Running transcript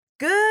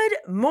Good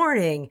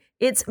morning.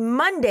 It's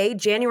Monday,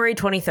 January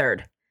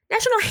 23rd,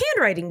 National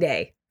Handwriting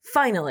Day.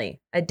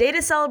 Finally, a day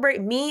to celebrate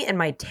me and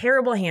my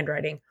terrible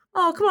handwriting.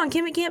 Oh, come on,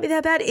 Kim, it can't be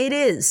that bad. It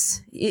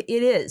is. It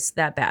is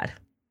that bad.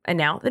 And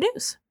now the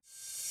news.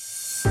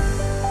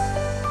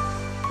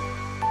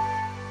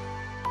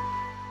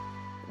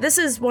 This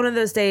is one of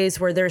those days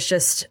where there's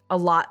just a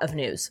lot of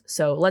news.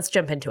 So let's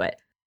jump into it.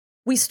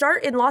 We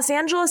start in Los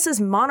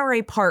Angeles'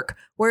 Monterey Park,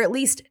 where at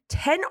least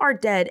 10 are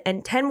dead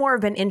and 10 more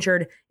have been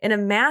injured in a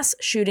mass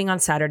shooting on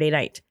Saturday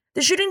night.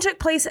 The shooting took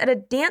place at a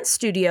dance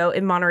studio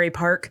in Monterey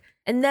Park,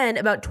 and then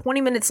about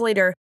 20 minutes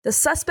later, the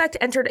suspect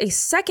entered a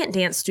second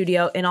dance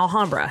studio in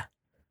Alhambra.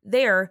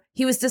 There,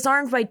 he was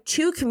disarmed by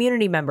 2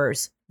 community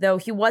members, though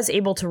he was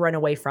able to run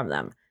away from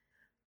them.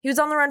 He was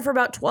on the run for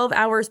about 12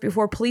 hours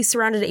before police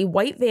surrounded a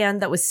white van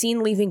that was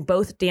seen leaving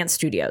both dance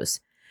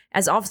studios.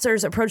 As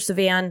officers approached the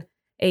van,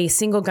 a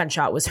single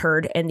gunshot was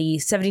heard, and the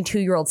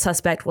 72-year-old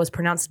suspect was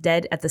pronounced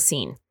dead at the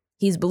scene.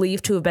 He's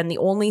believed to have been the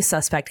only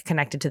suspect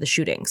connected to the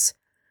shootings.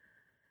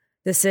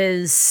 This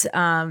is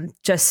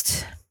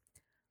just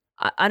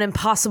an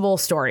impossible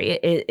story.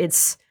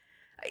 It's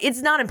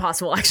not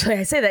impossible, actually.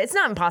 I say that. It's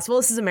not impossible.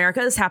 This is America.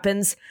 This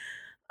happens.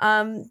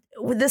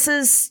 This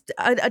is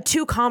a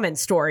too common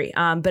story,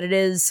 but it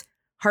is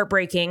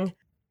heartbreaking.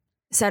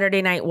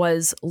 Saturday night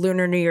was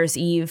Lunar New Year's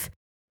Eve,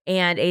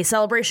 and a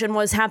celebration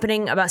was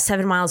happening about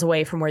 7 miles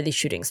away from where these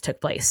shootings took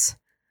place.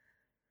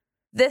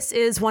 This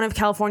is one of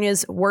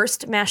California's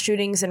worst mass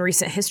shootings in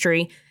recent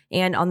history,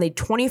 and on the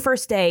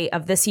 21st day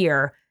of this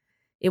year,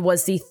 it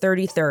was the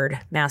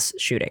 33rd mass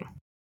shooting.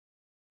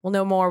 We'll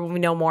know more when we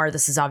know more.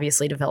 This is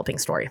obviously a developing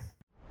story.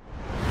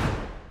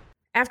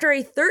 After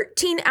a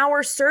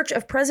 13-hour search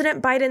of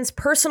President Biden's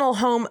personal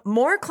home,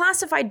 more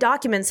classified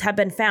documents have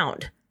been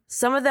found.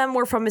 Some of them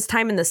were from his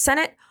time in the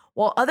Senate,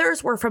 while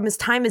others were from his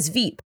time as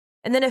Veep.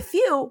 And then a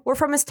few were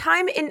from his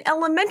time in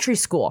elementary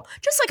school.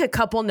 Just like a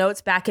couple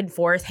notes back and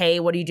forth. Hey,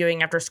 what are you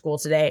doing after school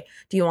today?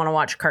 Do you want to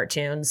watch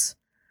cartoons?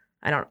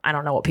 I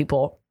don't know what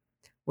people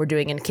were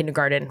doing in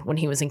kindergarten when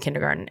he was in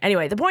kindergarten.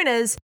 Anyway, the point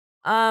is,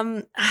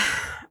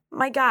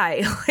 my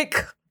guy,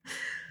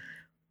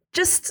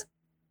 just,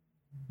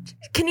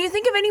 can you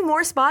think of any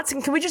more spots?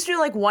 And can we just do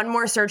one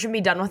more search and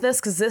be done with this?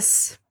 Because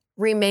this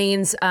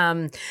remains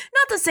not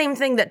the same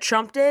thing that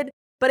Trump did,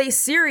 but a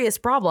serious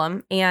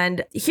problem.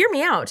 And hear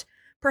me out.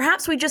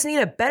 Perhaps we just need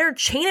a better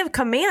chain of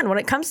command when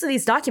it comes to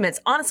these documents.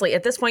 Honestly,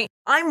 at this point,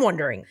 I'm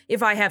wondering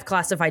if I have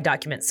classified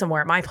documents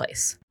somewhere at my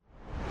place.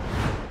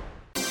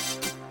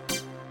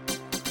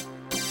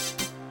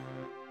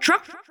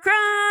 Trump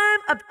crime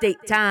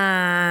update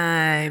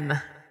time.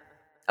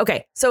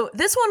 Okay, so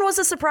this one was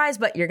a surprise,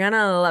 but you're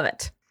gonna love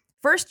it.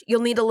 First,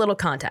 you'll need a little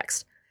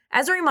context.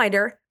 As a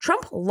reminder,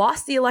 Trump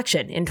lost the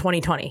election in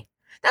 2020.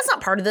 That's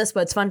not part of this,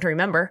 but it's fun to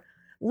remember.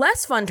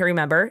 Less fun to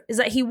remember is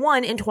that he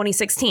won in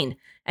 2016.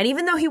 And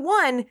even though he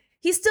won,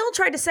 he still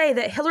tried to say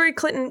that Hillary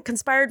Clinton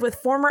conspired with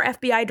former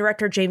FBI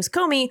Director James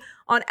Comey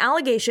on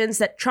allegations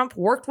that Trump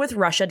worked with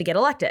Russia to get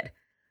elected.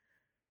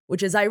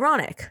 Which is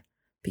ironic,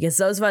 because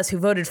those of us who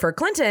voted for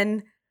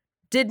Clinton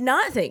did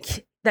not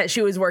think that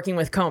she was working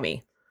with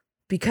Comey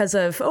because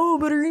of,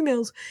 but her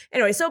emails.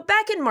 Anyway, so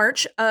back in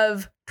March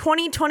of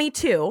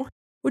 2022,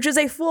 which is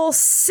a full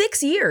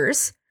 6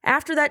 years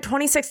after that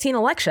 2016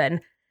 election,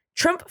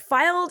 Trump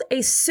filed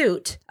a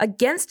suit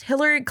against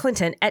Hillary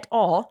Clinton et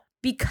al.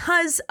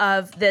 Because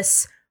of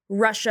this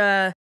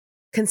Russia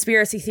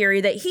conspiracy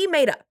theory that he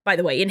made up, by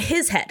the way, in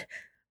his head.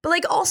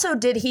 But also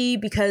did he,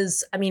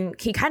 because,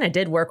 he kind of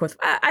did work with,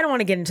 I don't want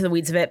to get into the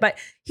weeds of it, but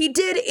he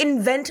did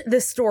invent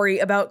this story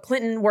about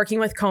Clinton working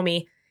with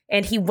Comey,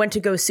 and he went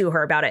to go sue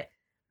her about it.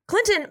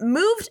 Clinton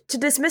moved to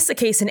dismiss the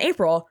case in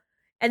April,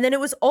 and then it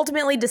was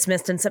ultimately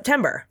dismissed in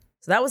September.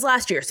 So that was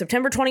last year,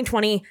 September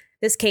 2020,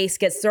 this case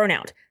gets thrown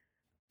out.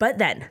 But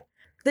then,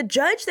 the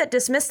judge that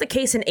dismissed the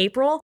case in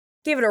April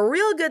gave it a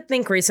real good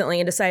think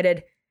recently and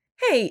decided,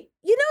 hey,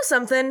 you know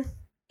something?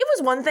 It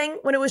was one thing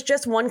when it was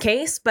just one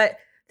case, but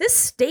this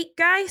state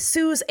guy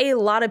sues a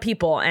lot of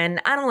people,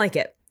 and I don't like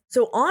it.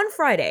 So on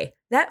Friday,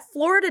 that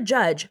Florida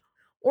judge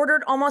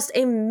ordered almost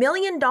 $1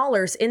 million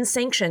in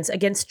sanctions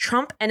against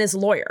Trump and his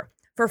lawyer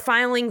for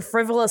filing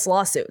frivolous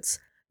lawsuits.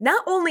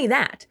 Not only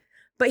that,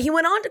 but he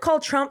went on to call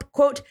Trump,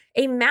 quote,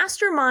 a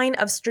mastermind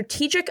of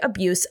strategic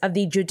abuse of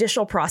the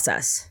judicial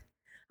process.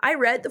 I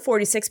read the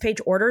 46-page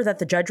order that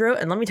the judge wrote,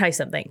 and let me tell you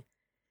something.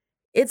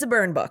 It's a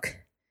burn book.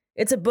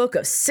 It's a book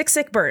of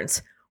sick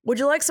burns. Would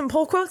you like some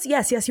pull quotes?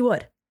 Yes, you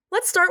would.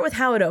 Let's start with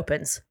how it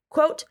opens.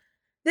 Quote,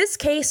 this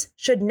case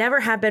should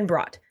never have been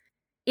brought.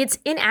 Its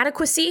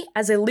inadequacy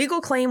as a legal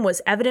claim was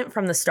evident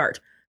from the start.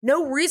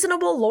 No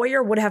reasonable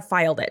lawyer would have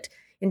filed it.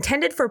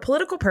 Intended for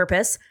political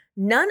purpose,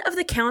 none of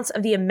the counts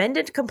of the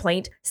amended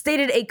complaint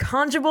stated a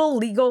conjugal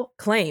legal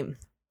claim.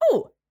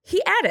 Oh,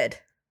 he added,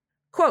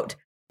 quote,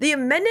 the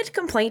amended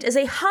complaint is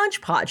a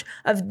hodgepodge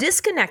of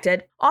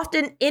disconnected,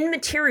 often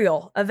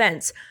immaterial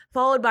events,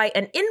 followed by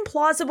an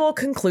implausible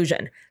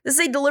conclusion. This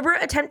is a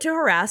deliberate attempt to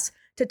harass,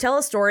 to tell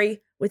a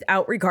story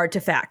without regard to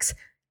facts.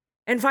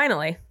 And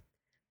finally,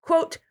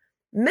 quote,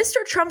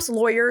 Mr. Trump's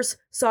lawyers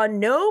saw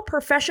no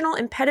professional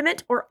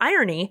impediment or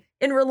irony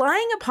in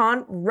relying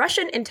upon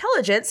Russian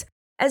intelligence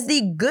as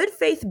the good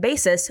faith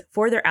basis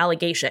for their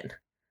allegation.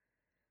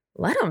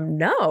 Let them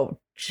know,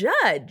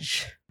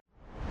 judge.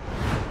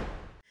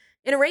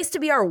 In a race to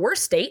be our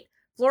worst state,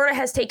 Florida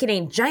has taken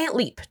a giant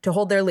leap to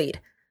hold their lead.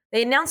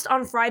 They announced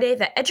on Friday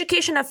that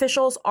education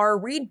officials are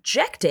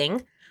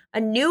rejecting a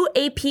new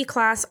AP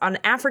class on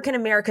African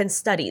American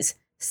studies,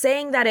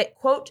 saying that it,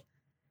 quote,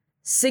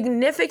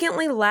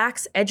 significantly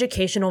lacks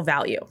educational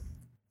value.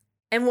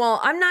 And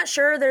while I'm not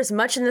sure there's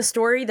much in the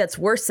story that's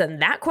worse than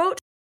that quote,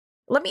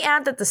 let me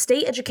add that the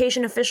state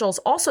education officials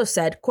also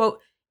said, quote,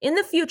 in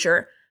the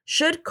future,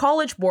 should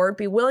College Board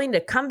be willing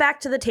to come back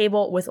to the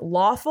table with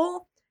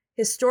lawful,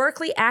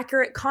 historically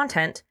accurate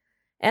content,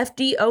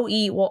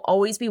 FDOE will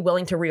always be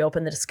willing to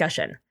reopen the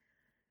discussion.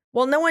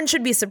 While no one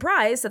should be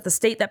surprised that the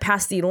state that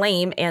passed the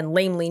lame and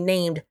lamely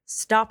named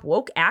Stop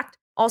Woke Act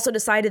also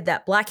decided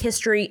that Black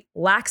history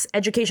lacks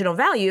educational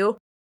value,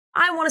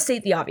 I want to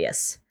state the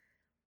obvious.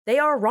 They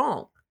are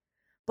wrong.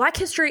 Black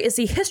history is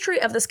the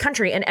history of this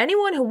country, and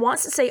anyone who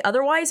wants to say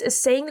otherwise is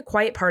saying the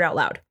quiet part out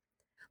loud.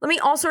 Let me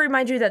also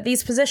remind you that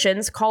these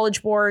positions,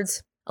 college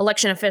boards,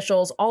 election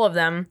officials, all of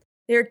them,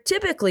 they're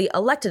typically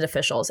elected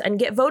officials and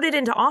get voted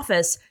into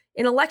office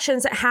in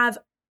elections that have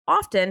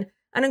often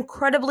an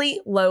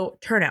incredibly low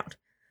turnout.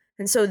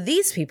 And so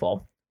these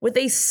people, with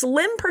a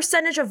slim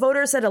percentage of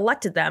voters that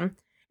elected them,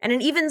 and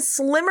an even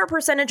slimmer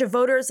percentage of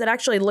voters that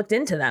actually looked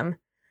into them,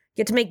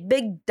 get to make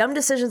big, dumb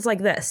decisions like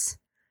this.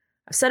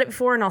 I've said it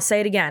before and I'll say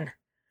it again.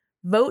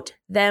 Vote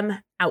them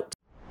out.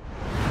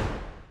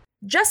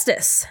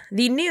 Justice,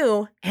 the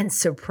new and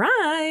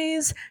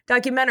surprise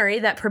documentary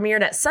that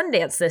premiered at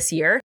Sundance this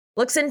year,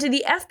 looks into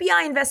the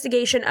FBI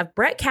investigation of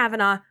Brett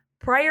Kavanaugh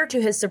prior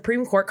to his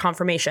Supreme Court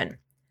confirmation.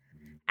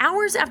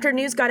 Hours after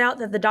news got out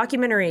that the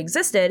documentary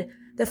existed,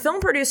 the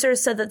film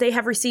producers said that they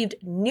have received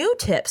new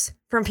tips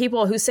from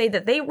people who say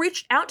that they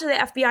reached out to the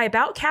FBI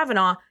about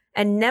Kavanaugh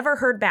and never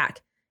heard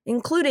back,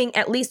 including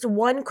at least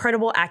one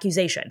credible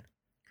accusation.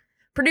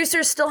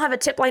 Producers still have a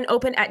tip line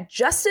open at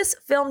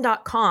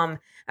justicefilm.com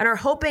and are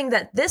hoping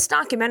that this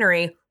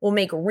documentary will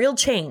make real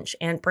change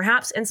and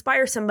perhaps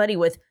inspire somebody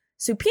with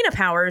subpoena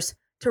powers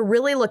to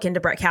really look into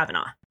Brett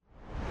Kavanaugh.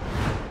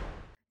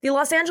 The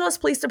Los Angeles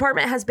Police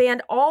Department has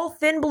banned all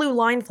thin blue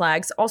line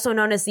flags, also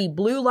known as the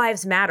Blue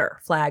Lives Matter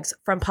flags,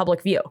 from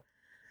public view.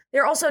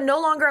 They're also no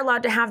longer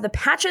allowed to have the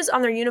patches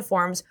on their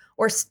uniforms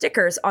or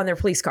stickers on their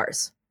police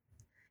cars.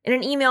 In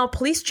an email,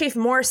 Police Chief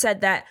Moore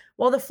said that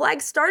while the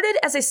flag started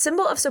as a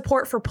symbol of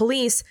support for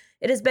police,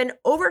 it has been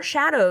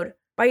overshadowed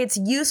by its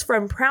use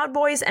from Proud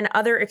Boys and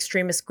other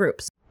extremist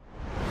groups.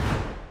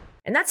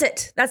 And that's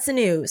it. That's the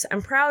news.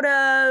 I'm proud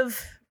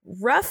of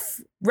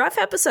rough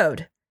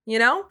episode, you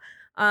know?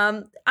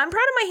 I'm proud of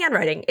my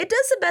handwriting. It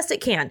does the best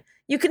it can.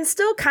 You can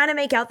still kind of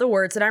make out the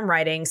words that I'm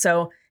writing,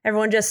 so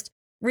everyone just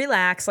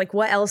relax. Like,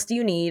 what else do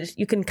you need?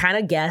 You can kind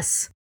of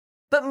guess.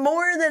 But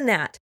more than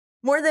that,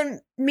 more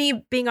than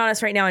me being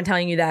honest right now and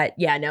telling you that,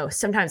 yeah, no,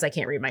 sometimes I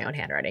can't read my own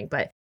handwriting,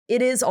 but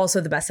it is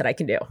also the best that I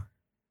can do.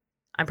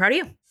 I'm proud of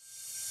you.